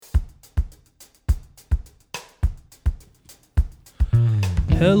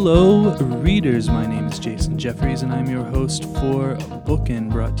Hello, readers. My name is Jason Jeffries, and I'm your host for Bookin',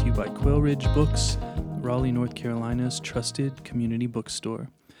 brought to you by Quail Ridge Books, Raleigh, North Carolina's trusted community bookstore.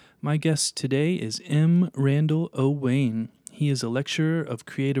 My guest today is M. Randall Owain. He is a lecturer of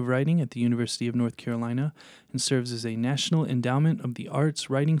creative writing at the University of North Carolina and serves as a National Endowment of the Arts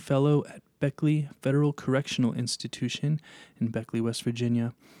Writing Fellow at Beckley Federal Correctional Institution in Beckley, West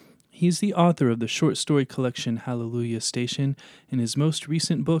Virginia. He's the author of the short story collection Hallelujah Station, and his most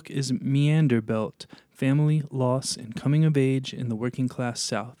recent book is Meander Belt: Family, Loss, and Coming of Age in the Working Class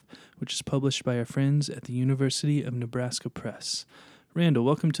South, which is published by our friends at the University of Nebraska Press. Randall,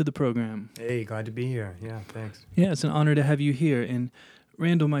 welcome to the program. Hey, glad to be here. Yeah, thanks. Yeah, it's an honor to have you here. And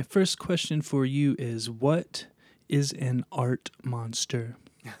Randall, my first question for you is, what is an art monster?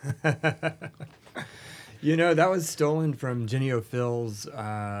 You know, that was stolen from Ginny O'Phil's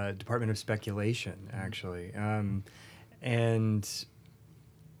Department of Speculation, actually. And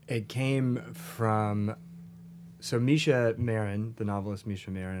it came from... So Misha Marin, the novelist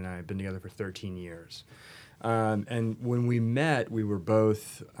Misha Marin, and I have been together for 13 years. And when we met, we were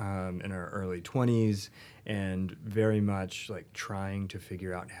both in our early 20s and very much like trying to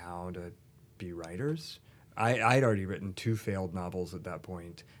figure out how to be writers. I'd already written 2 failed novels at that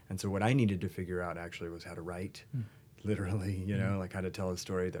point, and so what I needed to figure out actually was how to write, literally, like how to tell a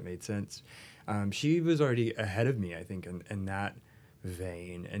story that made sense. She was already ahead of me, I think, in that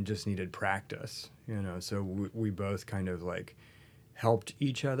vein, and just needed practice, so we both kind of like helped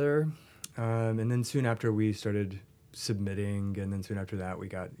each other, and then soon after we started submitting, and then soon after that we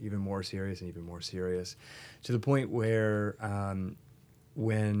got even more serious, to the point where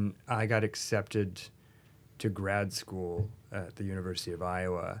when I got accepted to grad school at the University of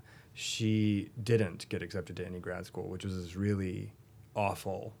Iowa, she didn't get accepted to any grad school, which was really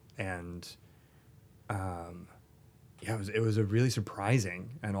awful. And it was a really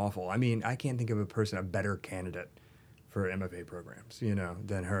surprising and awful. I mean, I can't think of a better candidate for MFA programs,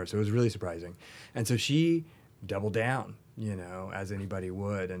 than her. So it was really surprising. And so she doubled down, as anybody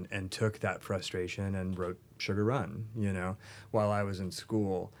would, and took that frustration and wrote Sugar Run, while I was in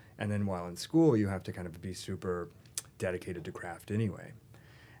school. And then while in school, you have to kind of be super dedicated to craft anyway.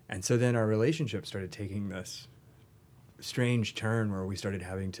 And so then our relationship started taking this strange turn where we started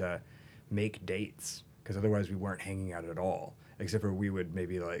having to make dates, because otherwise we weren't hanging out at all, except for we would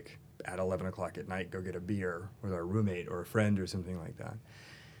maybe like at 11 o'clock at night go get a beer with our roommate or a friend or something like that.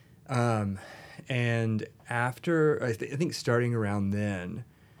 And after, I think starting around then,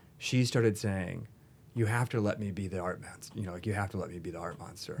 she started saying, you have to let me be the art monster, you have to let me be the art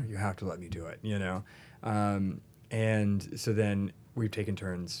monster. You have to let me do it, And so then we've taken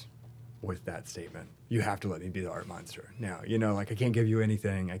turns with that statement. You have to let me be the art monster. Now, I can't give you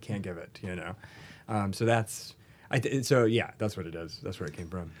anything. I can't give it, So that's what it is. That's where it came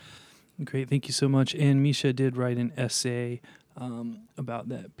from. Great, thank you so much. And Misha did write an essay about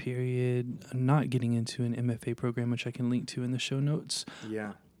that period, not getting into an MFA program, which I can link to in the show notes.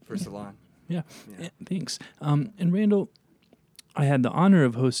 Yeah, for Salon. Yeah. Thanks. And Randall, I had the honor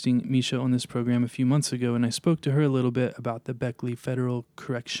of hosting Misha on this program a few months ago, and I spoke to her a little bit about the Beckley Federal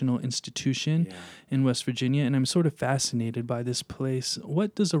Correctional Institution in West Virginia, and I'm sort of fascinated by this place.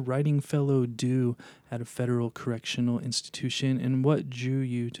 What does a writing fellow do at a federal correctional institution, and what drew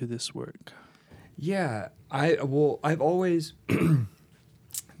you to this work? Yeah, I've always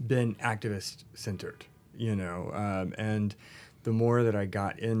been activist-centered, and the more that I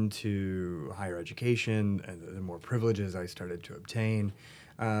got into higher education and the more privileges I started to obtain,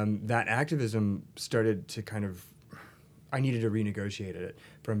 that activism started to I needed to renegotiate it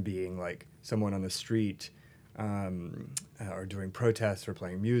from being like someone on the street or doing protests or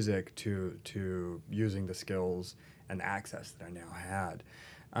playing music to using the skills and access that I now had.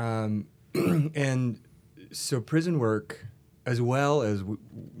 And so prison work, as well as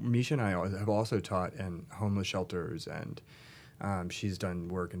Misha and I have also taught in homeless shelters, and she's done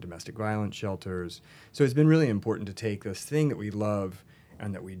work in domestic violence shelters. So it's been really important to take this thing that we love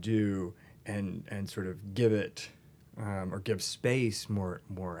and that we do and sort of give it or give space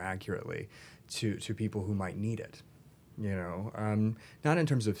more accurately to people who might need it. Not in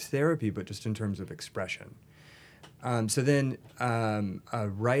terms of therapy, but just in terms of expression. So then a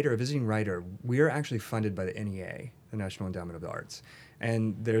visiting writer, we are actually funded by the NEA, the National Endowment of the Arts.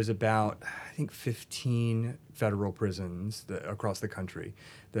 And there's about, I think, 15 federal prisons across the country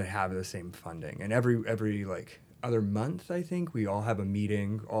that have the same funding. And every other month, I think, we all have a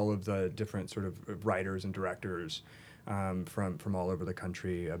meeting, all of the different sort of writers and directors from all over the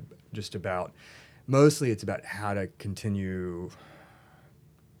country, mostly it's about how to continue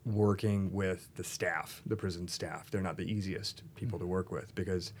working with the staff, the prison staff. They're not the easiest people to work with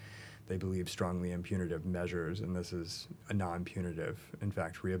because they believe strongly in punitive measures, and this is a non-punitive, in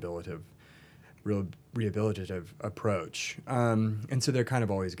fact, rehabilitative approach. And so they're kind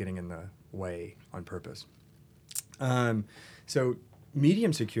of always getting in the way on purpose. So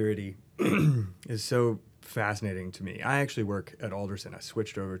medium security is so fascinating to me. I actually work at Alderson. I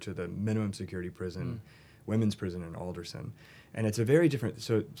switched over to the minimum security prison, women's prison in Alderson. And it's a very different,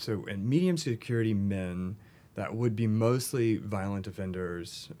 so in medium security men, that would be mostly violent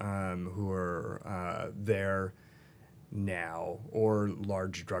offenders who are there now, or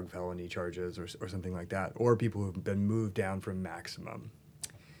large drug felony charges or something like that, or people who've been moved down from maximum.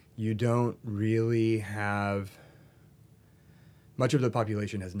 You don't really have, much of the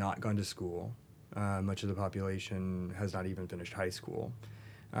population has not gone to school. Much of the population has not even finished high school.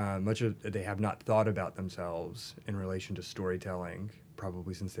 They have not thought about themselves in relation to storytelling,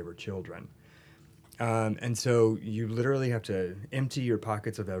 probably since they were children. And so you literally have to empty your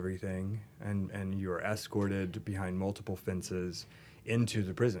pockets of everything, and you are escorted behind multiple fences into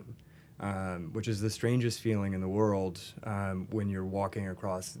the prison, which is the strangest feeling in the world when you're walking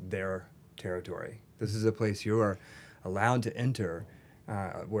across their territory. This is a place you are allowed to enter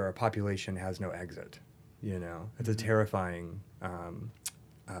where a population has no exit. You know, it's a terrifying, and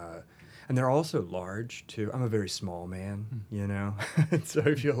they're also large too. I'm a very small man, you know, so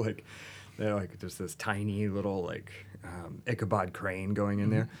I feel like they're like just this tiny little like Ichabod Crane going in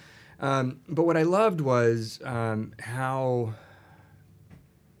there. But what I loved was how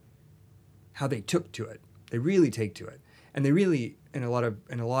they took to it. They really take to it, and they really, in a lot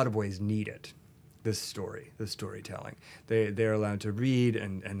of ways, need it. This storytelling. They're allowed to read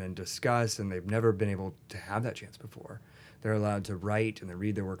and then discuss, and they've never been able to have that chance before. They're allowed to write and then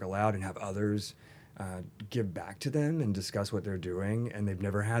read their work aloud and have others give back to them and discuss what they're doing, and they've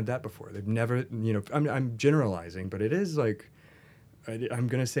never had that before. They've never, you know, I'm generalizing, but it is like, I'm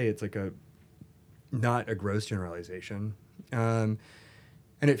going to say it's like not a gross generalization, and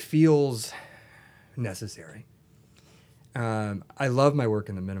it feels necessary. I love my work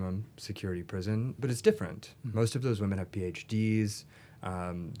in the minimum security prison, but it's different. Most of those women have PhDs.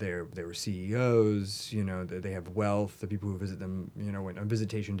 They were CEOs. You know, they have wealth. The people who visit them, you know, on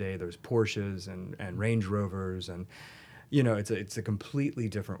visitation day, there's Porsches and Range Rovers, and you know, it's a completely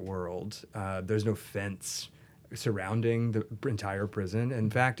different world. There's no fence surrounding the entire prison. In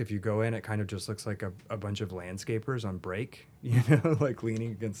fact, if you go in, it kind of just looks like a bunch of landscapers on break, you know, like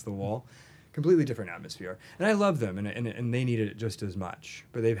leaning against the wall. Completely different atmosphere. And I love them, and they need it just as much.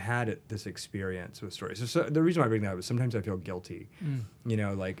 But they've had this experience with stories. So the reason why I bring that up is sometimes I feel guilty, you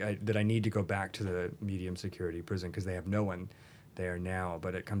know, like that I need to go back to the medium security prison because they have no one there now.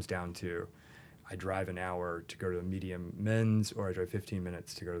 But it comes down to I drive an hour to go to the medium men's, or I drive 15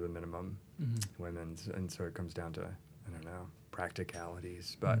 minutes to go to the minimum women's. And so it comes down to, I don't know,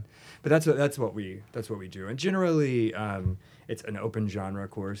 practicalities, but that's what we do. And generally it's an open genre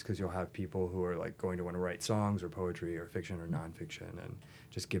course because you'll have people who are like going to want to write songs or poetry or fiction or nonfiction, and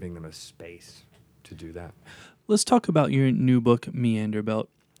just giving them a space to do that. Let's talk about your new book, Meanderbelt.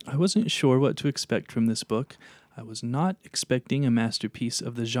 I wasn't sure what to expect from this book. I was not expecting a masterpiece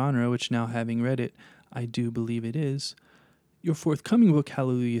of the genre, which now having read it, I do believe it is. Your forthcoming book,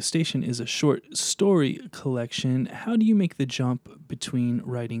 Hallelujah Station, is a short story collection. How do you make the jump between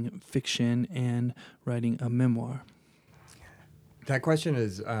writing fiction and writing a memoir? That question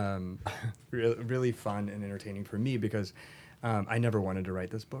is really fun and entertaining for me because I never wanted to write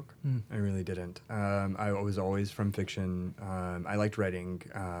this book. I really didn't. I was always from fiction. I liked writing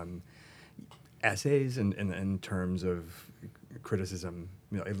essays in terms of criticism.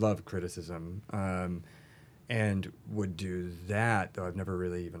 You know, I love criticism. And would do that, though I've never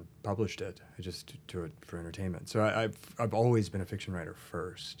really even published it. I just do it for entertainment. So I've always been a fiction writer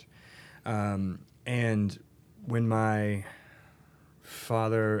first. And when my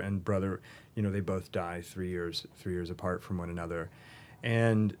father and brother, you know, they both died 3 years apart from one another,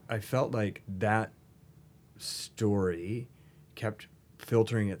 and I felt like that story kept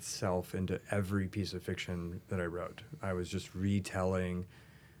filtering itself into every piece of fiction that I wrote. I was just retelling,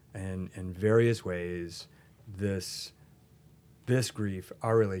 and in various ways, this grief,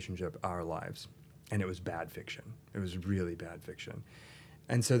 our relationship, our lives. And it was bad fiction. It was really bad fiction.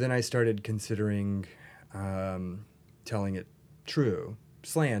 And so then I started considering telling it true,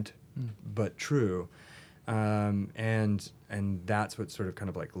 slant, but true. And that's what sort of kind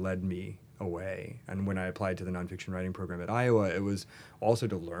of like led me away. And when I applied to the nonfiction writing program at Iowa, it was also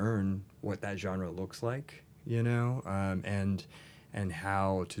to learn what that genre looks like, you know, and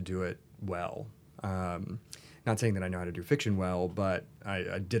how to do it well. Not saying that I know how to do fiction well, but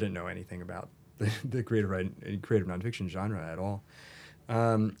I didn't know anything about the creative nonfiction genre at all.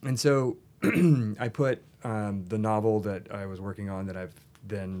 And so I put the novel that I was working on that I've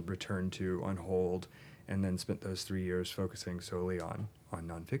then returned to on hold, and then spent those 3 years focusing solely on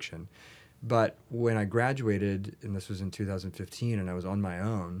nonfiction. But when I graduated, and this was in 2015, and I was on my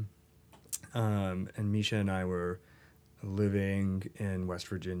own, and Misha and I were living in West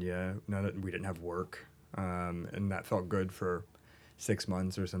Virginia. Now that we didn't have work, and that felt good for 6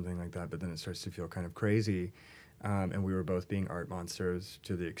 months or something like that, but then it starts to feel kind of crazy. And we were both being art monsters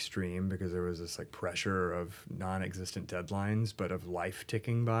to the extreme because there was this like pressure of non-existent deadlines, but of life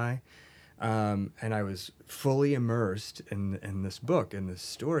ticking by. And I was fully immersed in this book, in this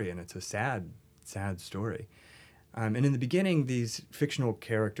story, and it's a sad, sad story. And in the beginning, these fictional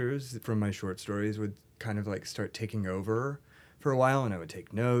characters from my short stories would kind of like start taking over for a while, and I would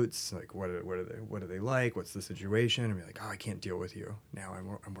take notes, like what are they like, what's the situation, and be like, oh, I can't deal with you now.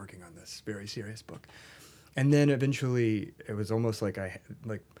 I'm working on this very serious book. And then eventually, it was almost like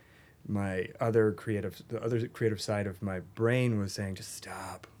the other creative side of my brain was saying, just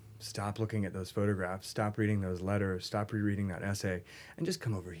stop looking at those photographs, stop reading those letters, stop rereading that essay, and just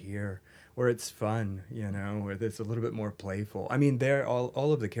come over here where it's fun, where it's a little bit more playful. I mean,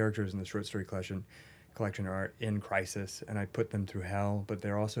 all of the characters in the short story collection are in crisis, and I put them through hell, but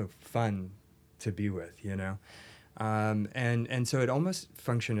they're also fun to be with, and so it almost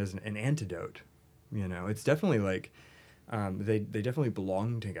functioned as an antidote. It's definitely like they definitely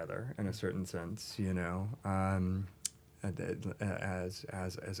belong together in a certain sense, as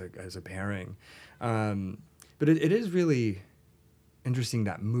a pairing. But it is really interesting,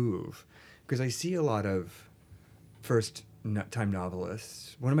 that move, because I see a lot of first-time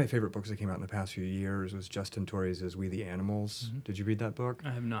novelists. One of my favorite books that came out in the past few years was Justin Torres' We the Animals. Mm-hmm. Did you read that book?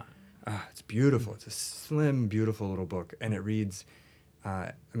 I have not. It's beautiful. It's a slim, beautiful little book, and it reads...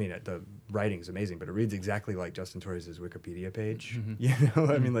 the writing's amazing, but it reads exactly like Justin Torres' Wikipedia page.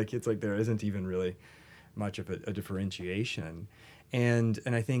 Mm-hmm. I mean, like, it's like there isn't even really much of a differentiation. And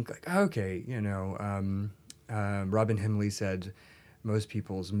I think, like, okay, Robin Hemley said most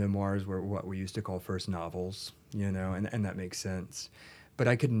people's memoirs were what we used to call first novels, and that makes sense. But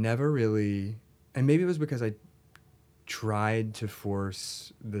I could never really, and maybe it was because I tried to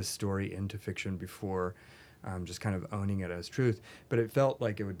force this story into fiction before, just kind of owning it as truth. But it felt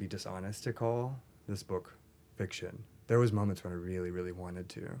like it would be dishonest to call this book fiction. There was moments when I really, really wanted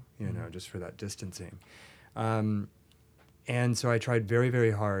to, just for that distancing. And so I tried very,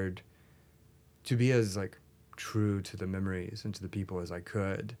 very hard to be as like true to the memories and to the people as I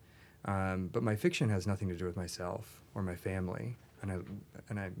could. But my fiction has nothing to do with myself or my family, and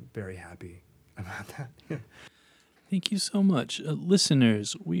I'm very happy about that. Thank you so much.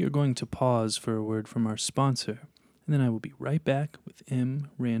 Listeners, we are going to pause for a word from our sponsor, and then I will be right back with M.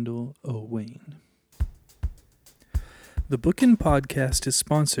 Randall Owain. The Bookin' Podcast is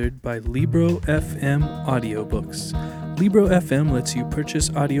sponsored by Libro FM Audiobooks. Libro FM lets you purchase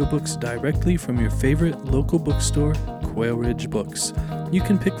audiobooks directly from your favorite local bookstore, Quail Ridge Books. You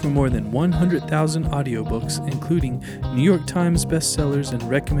can pick from more than 100,000 audiobooks, including New York Times bestsellers and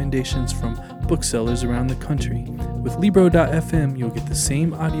recommendations from booksellers around the country. With Libro.fm, you'll get the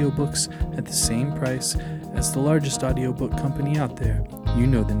same audiobooks at the same price as the largest audiobook company out there. You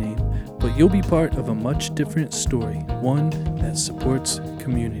know the name, but you'll be part of a much different story, one that supports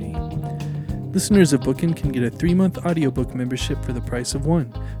community. Listeners of Bookin' can get a 3-month audiobook membership for the price of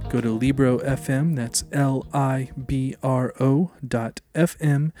one. Go to Libro.fm, that's Libro.fm,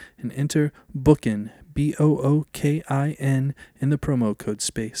 and enter Bookin', Bookin, in the promo code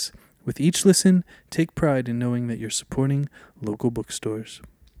space. With each listen, take pride in knowing that you're supporting local bookstores.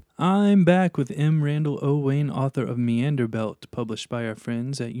 I'm back with M. Randall Owain, author of Meander Belt, published by our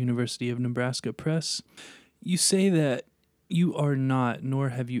friends at University of Nebraska Press. You say that you are not, nor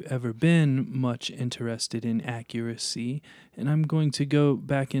have you ever been, much interested in accuracy, and I'm going to go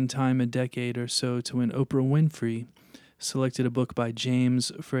back in time a decade or so to when Oprah Winfrey selected a book by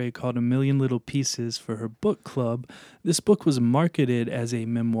James Frey called A Million Little Pieces for her book club. This book was marketed as a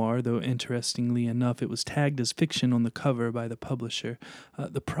memoir, though interestingly enough, it was tagged as fiction on the cover by the publisher.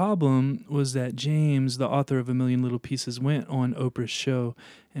 The problem was that James, the author of A Million Little Pieces, went on Oprah's show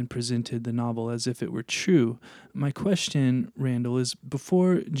and presented the novel as if it were true. My question, Randall, is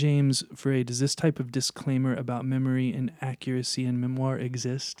before James Frey, does this type of disclaimer about memory and accuracy in memoir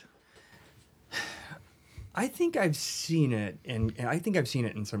exist? I think I've seen it, and I think I've seen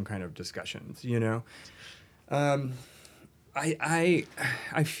it in some kind of discussions. I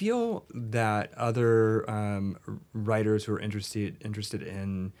feel that other writers who are interested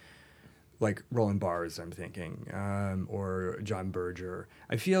in like Roland Barthes, I'm thinking, or John Berger.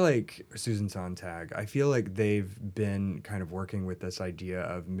 I feel like Susan Sontag. I feel like they've been kind of working with this idea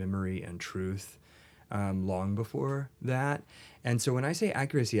of memory and truth long before that. And so when I say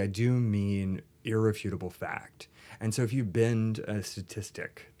accuracy, I do mean irrefutable fact. And so if you bend a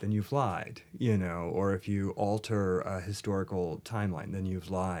statistic, then you've lied, or if you alter a historical timeline, then you've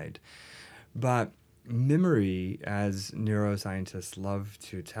lied. But memory, as neuroscientists love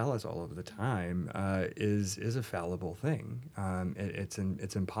to tell us all of the time, is a fallible thing.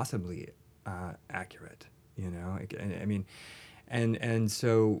 It's impossibly accurate. I mean, and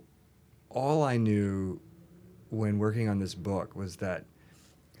so all I knew when working on this book was that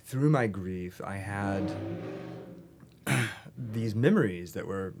through my grief, I had these memories that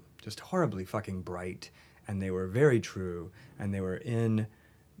were just horribly fucking bright, and they were very true, and they were in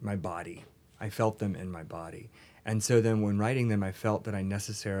my body. I felt them in my body. And so then when writing them, I felt that I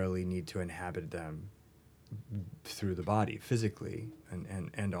necessarily need to inhabit them through the body, physically,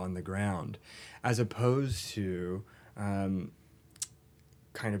 and on the ground, as opposed to kind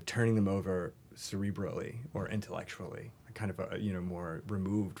of turning them over cerebrally or intellectually, kind of more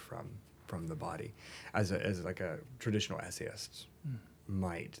removed from the body, as like a traditional essayist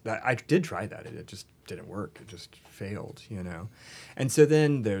might. That I did try that, it just didn't work. It just failed, And so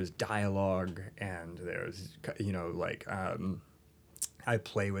then there's dialogue, and there's I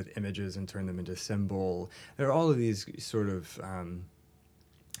play with images and turn them into symbol. There are all of these sort of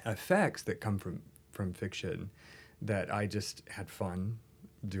effects that come from fiction that I just had fun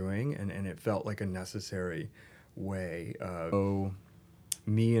doing, and it felt like a necessary way of know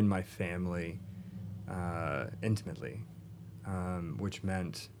me and my family intimately, which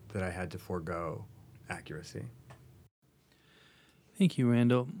meant that I had to forego accuracy. Thank you,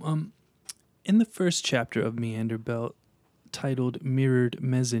 Randall. In the first chapter of Meander Belt, titled Mirrored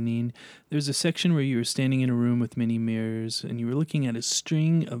Mezzanine, there's a section where you were standing in a room with many mirrors, and you were looking at a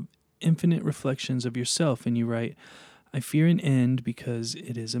string of infinite reflections of yourself, and you write, "I fear an end because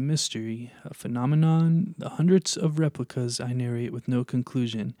it is a mystery, a phenomenon, the hundreds of replicas I narrate with no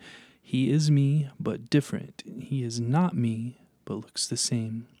conclusion. He is me, but different. He is not me, but looks the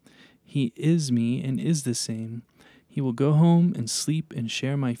same. He is me and is the same. He will go home and sleep and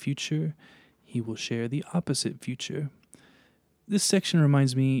share my future. He will share the opposite future." This section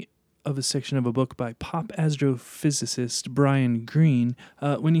reminds me of a section of a book by pop astrophysicist Brian Greene,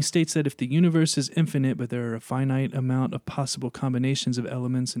 when he states that if the universe is infinite but there are a finite amount of possible combinations of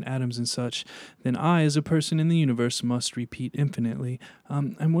elements and atoms and such, then I, as a person in the universe, must repeat infinitely.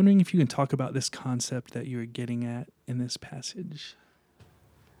 I'm wondering if you can talk about this concept that you're getting at in this passage.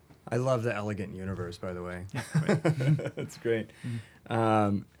 I love the elegant universe, by the way. That's great.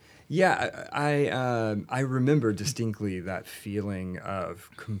 Yeah, I remember distinctly that feeling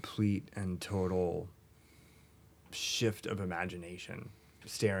of complete and total shift of imagination,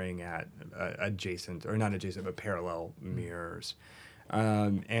 staring at adjacent, or not adjacent, but parallel mirrors.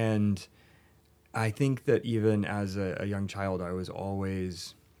 And I think that even as a young child, I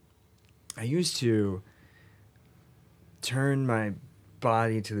used to turn my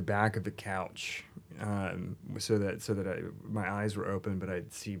body to the back of the couch, so that my eyes were open, but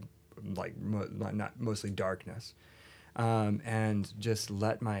I'd see not mostly darkness, and just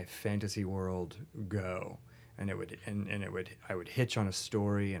let my fantasy world go, and I would hitch on a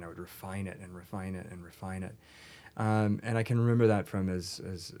story, and I would refine it and refine it and refine it, and I can remember that from as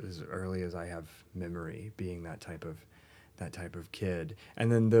early as I have memory, being that type of kid,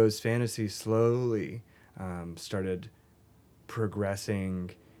 and then those fantasies slowly started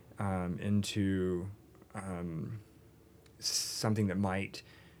progressing into something that might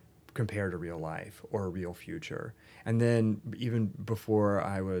compare to real life or a real future. And then even before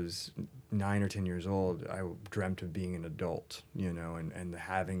I was 9 or 10 years old, I dreamt of being an adult, and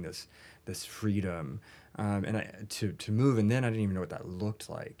having this freedom, and to move. And then I didn't even know what that looked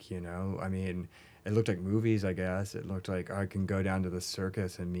like, I mean, it looked like movies, I guess. It looked like I can go down to the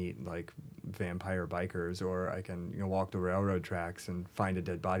circus and meet like vampire bikers, or I can walk the railroad tracks and find a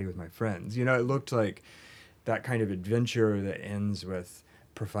dead body with my friends. It looked like that kind of adventure that ends with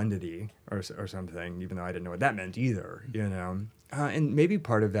profundity or something, even though I didn't know what that meant either. And maybe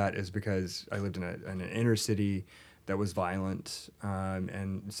part of that is because I lived in an inner city that was violent,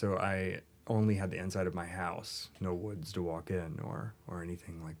 and so I only had the inside of my house, no woods to walk in or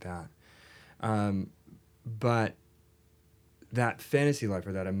anything like that. But that fantasy life,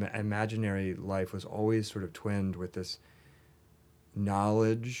 or that imaginary life, was always sort of twinned with this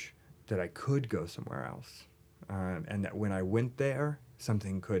knowledge that I could go somewhere else, and that when I went there,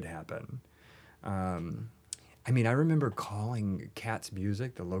 something could happen. I mean, I remember calling Katz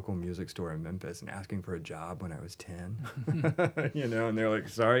Music, the local music store in Memphis, and asking for a job when I was 10. And they're like,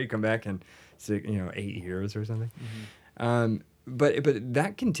 sorry, come back in 8 years or something. But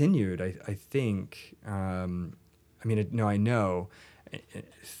that continued, I think. I know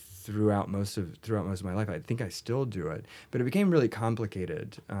throughout most of my life. I think I still do it, but it became really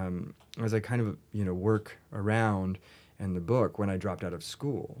complicated as I kind of work around in the book when I dropped out of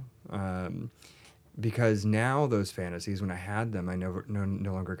school, because now those fantasies, when I had them, I no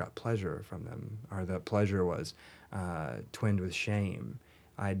longer got pleasure from them, or the pleasure was twinned with shame.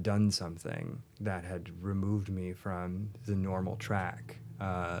 I'd done something that had removed me from the normal track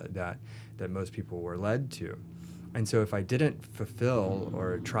that most people were led to. And so if I didn't fulfill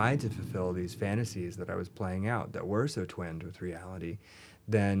or try to fulfill these fantasies that I was playing out that were so twinned with reality,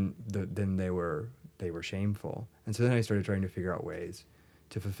 then they were shameful. And so then I started trying to figure out ways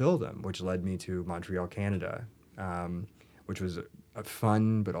to fulfill them, which led me to Montreal, Canada, which was a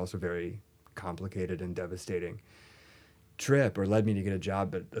fun but also very complicated and devastating trip, or led me to get a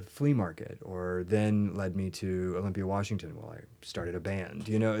job at a flea market, or then led me to Olympia, Washington, while I started a band.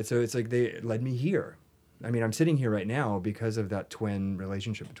 So it's like they led me here. I mean, I'm sitting here right now because of that twin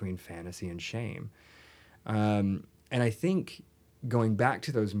relationship between fantasy and shame. And I think going back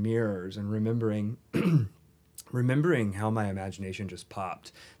to those mirrors and remembering how my imagination just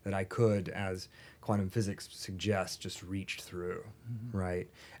popped, that I could, as quantum physics suggests, just reach through, right?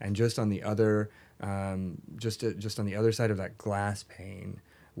 And just on the other, just on the other side of that glass pane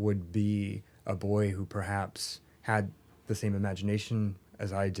would be a boy who perhaps had the same imagination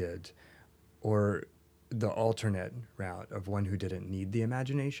as I did, or the alternate route of one who didn't need the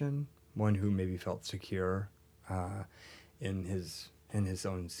imagination, one who maybe felt secure in his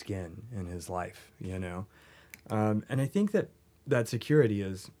own skin, in his life, And I think that security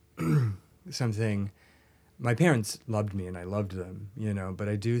is something. My parents loved me and I loved them, but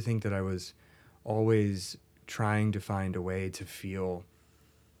I do think that I was always trying to find a way to feel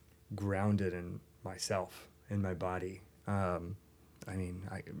grounded in myself, in my body. Ever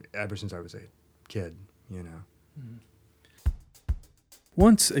since I was a kid,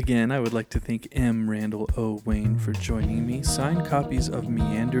 Once again, I would like to thank M. Randall O. Wayne for joining me. Signed copies of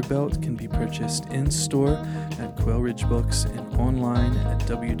Meanderbelt can be purchased in-store at Quail Ridge Books and online at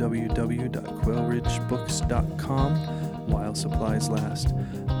www.quailridgebooks.com while supplies last.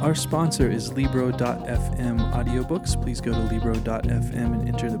 Our sponsor is Libro.fm audiobooks. Please go to Libro.fm and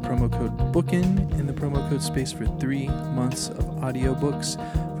enter the promo code BOOKIN in the promo code space for 3 months of audiobooks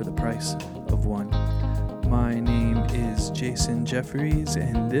for the price of one. My name is Jason Jeffries,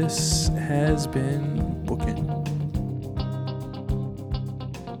 and this has been Bookin'.